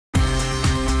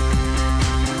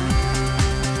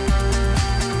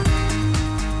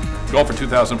goal for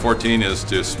 2014 is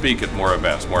to speak at more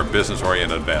events, more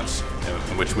business-oriented events,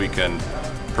 in which we can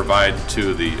provide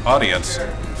to the audience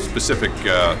specific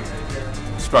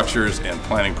structures and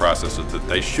planning processes that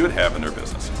they should have in their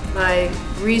business. I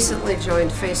recently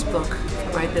joined Facebook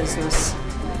for my business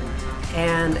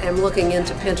and am looking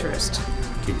into Pinterest.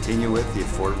 Continue with the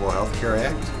Affordable Health Care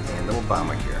Act and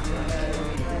Obamacare.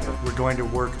 We're going to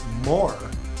work more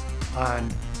on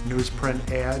newsprint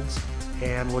ads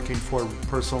and looking for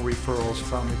personal referrals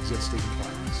from existing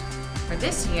clients. For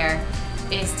this year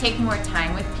is take more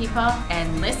time with people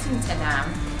and listen to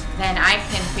them. Then I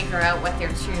can figure out what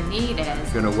their true need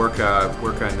is. Going to work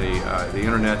on the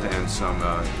internet and some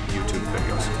YouTube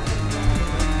videos.